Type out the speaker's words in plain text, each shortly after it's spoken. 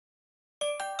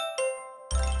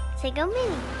Sago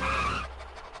Mini.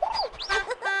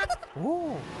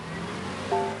 Ooh.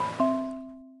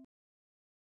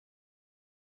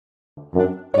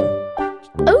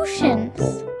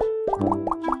 Oceans.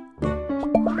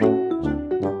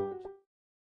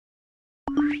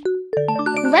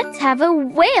 Let's have a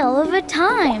whale of a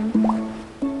time.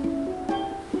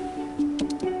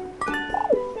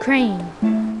 Crane.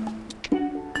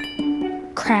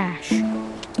 Crash.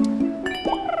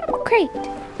 Crate.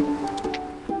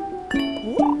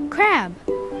 Crab.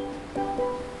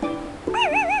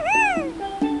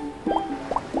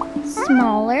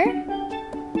 Smaller.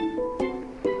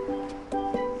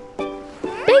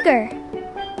 Bigger.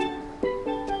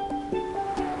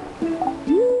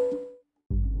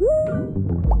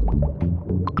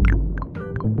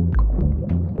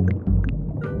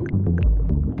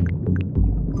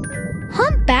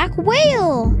 Humpback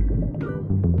whale.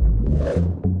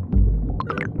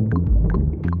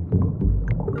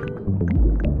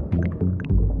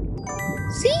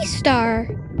 Sea star.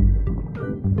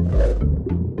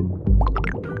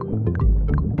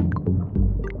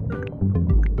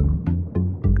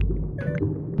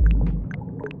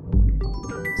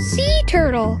 Sea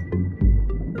turtle.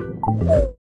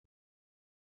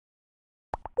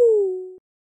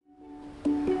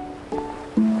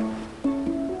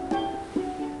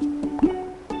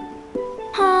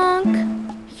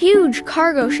 Honk! Huge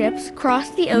cargo ships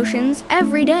cross the oceans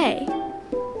every day.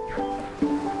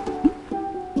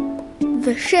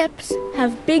 The ships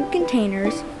have big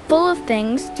containers full of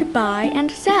things to buy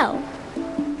and sell.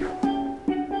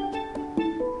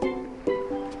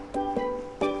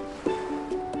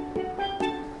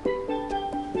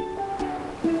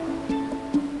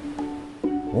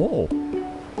 Oh.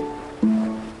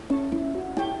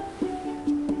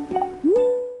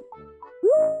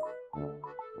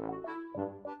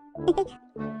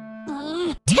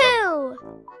 Two,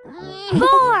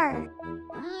 4,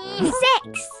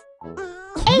 6,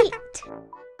 8,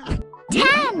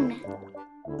 10,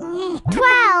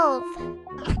 12,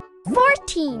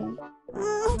 14,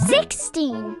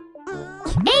 16,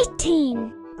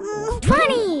 18,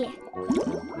 20,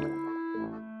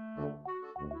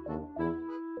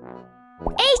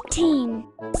 18,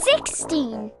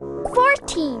 16,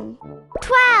 14,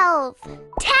 12,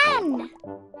 10,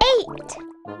 8,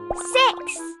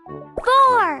 6,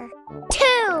 4,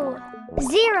 2,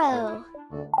 0.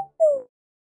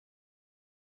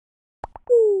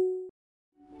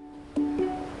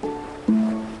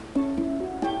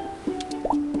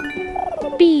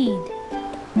 Bead.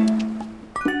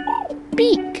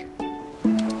 Beak.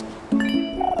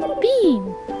 Beam.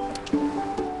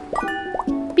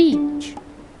 Beach.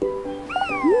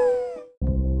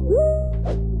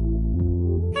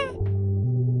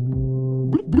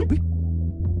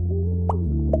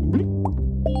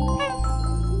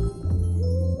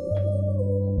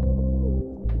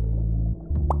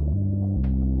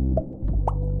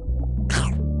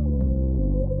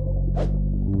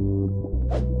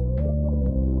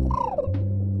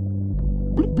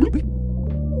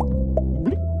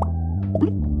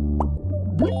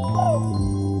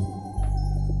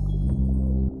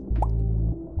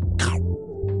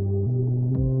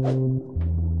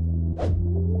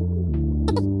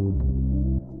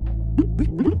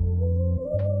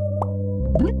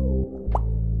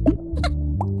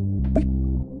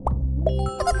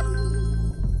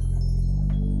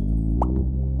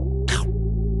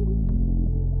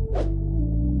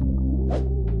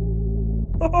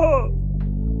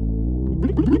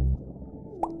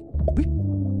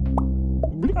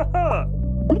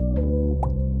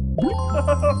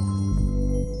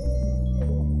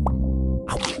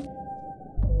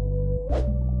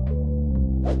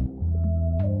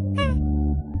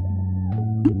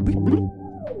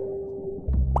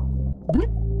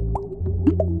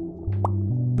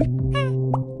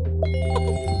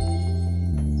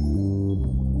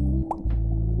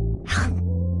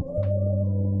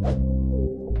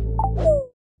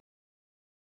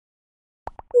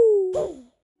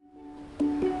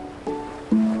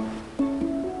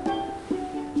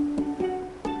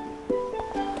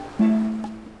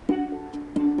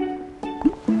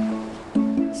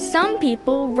 Some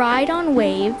people ride on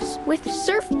waves with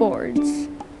surfboards.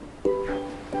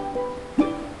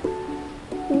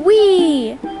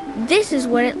 Whee! This is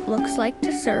what it looks like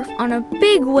to surf on a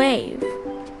big wave.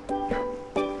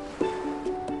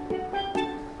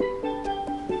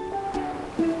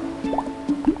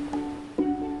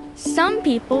 Some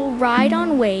people ride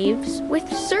on waves with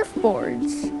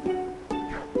surfboards.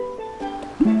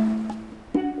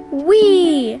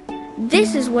 Whee!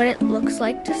 This is what it looks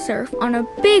like to surf on a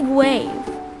big wave.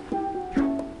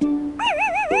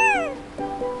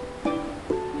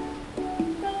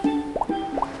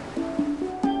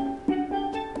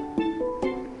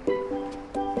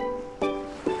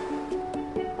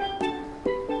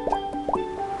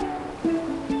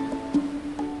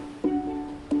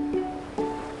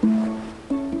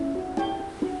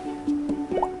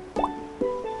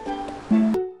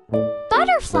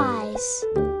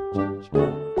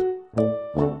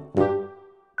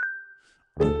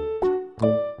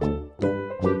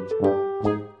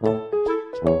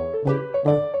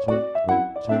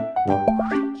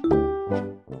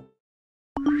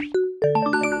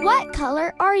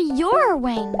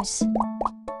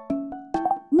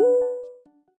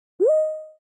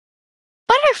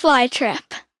 butterfly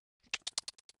trip.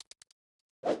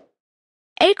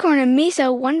 Acorn and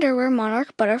Miso wonder where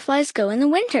monarch butterflies go in the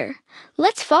winter.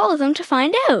 Let's follow them to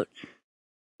find out.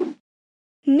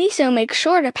 Miso makes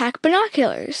sure to pack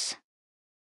binoculars.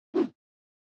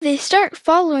 They start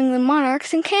following the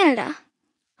monarchs in Canada.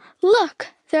 Look,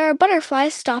 there are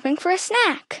butterflies stopping for a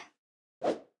snack.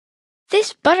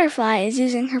 This butterfly is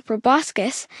using her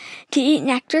proboscis to eat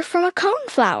nectar from a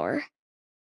coneflower.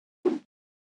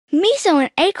 Miso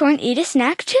and Acorn eat a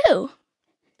snack too.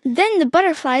 Then the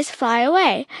butterflies fly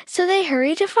away, so they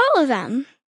hurry to follow them.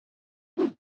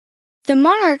 The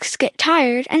monarchs get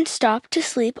tired and stop to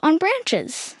sleep on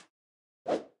branches.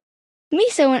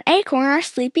 Miso and Acorn are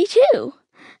sleepy too.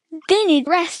 They need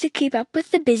rest to keep up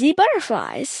with the busy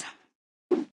butterflies.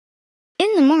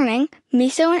 In the morning,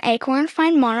 Miso and Acorn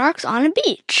find monarchs on a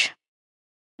beach.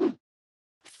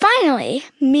 Finally,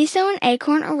 Miso and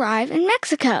Acorn arrive in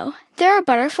Mexico. There are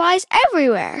butterflies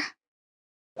everywhere.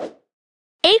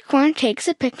 Acorn takes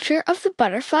a picture of the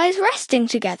butterflies resting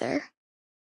together.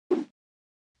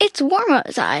 It's warm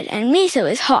outside and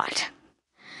Miso is hot.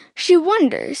 She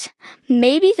wonders,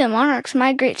 maybe the monarchs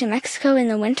migrate to Mexico in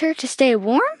the winter to stay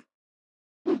warm?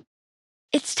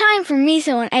 It's time for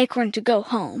Miso and Acorn to go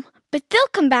home, but they'll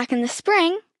come back in the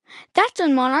spring. That's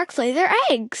when monarchs lay their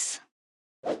eggs.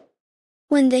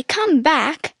 When they come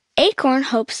back, Acorn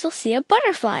hopes they'll see a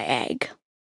butterfly egg.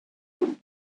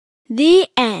 The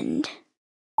end.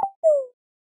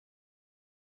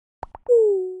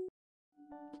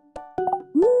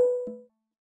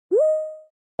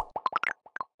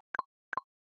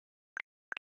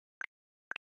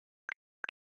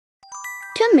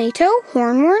 Tomato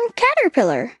hornworm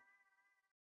caterpillar.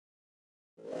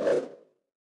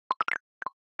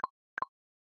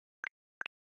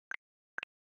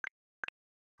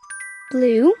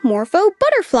 Blue morpho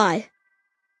butterfly.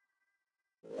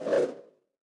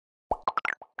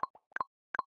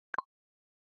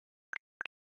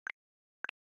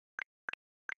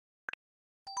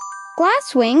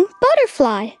 Glasswing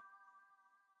butterfly.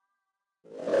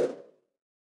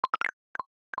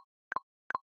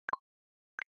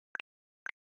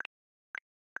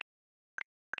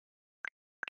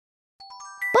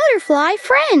 Butterfly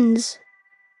friends.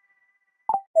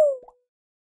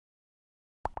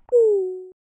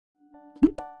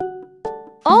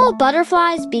 All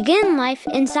butterflies begin life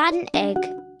inside an egg.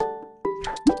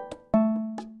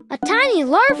 A tiny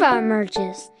larva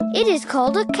emerges. It is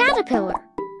called a caterpillar.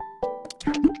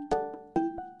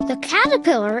 The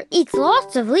caterpillar eats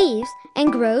lots of leaves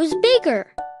and grows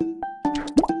bigger.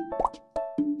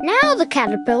 Now the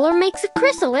caterpillar makes a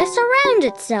chrysalis around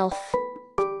itself.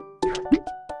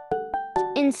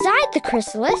 Inside the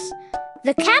chrysalis,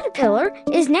 the caterpillar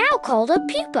is now called a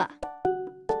pupa.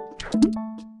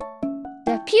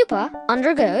 The pupa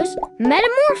undergoes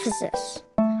metamorphosis,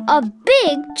 a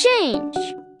big change.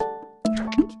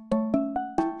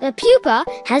 The pupa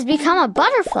has become a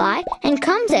butterfly and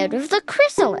comes out of the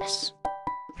chrysalis.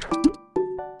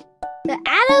 The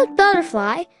adult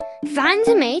butterfly finds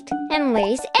a mate and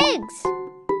lays eggs.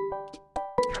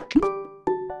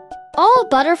 All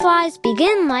butterflies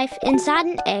begin life inside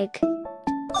an egg.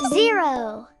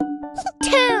 0,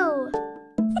 2,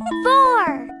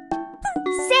 4,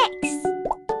 6,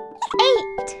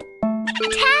 8,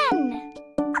 10,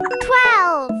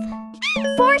 12,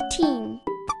 14,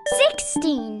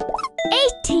 16,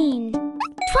 18,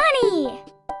 20.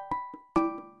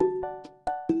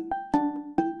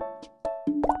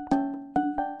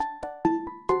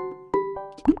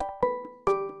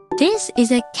 This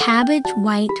is a cabbage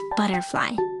white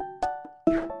butterfly.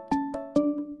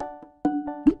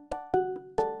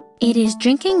 It is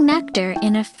drinking nectar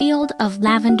in a field of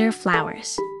lavender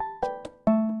flowers.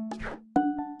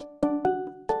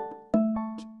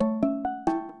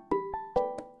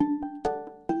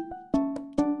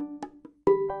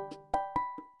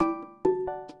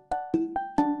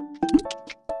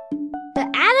 The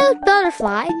adult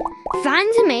butterfly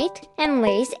finds a mate and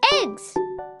lays eggs.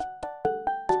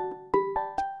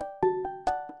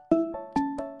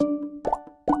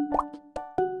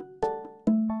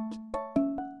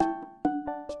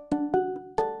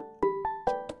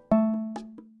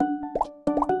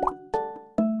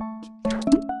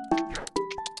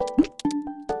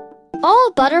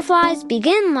 All butterflies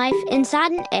begin life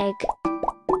inside an egg.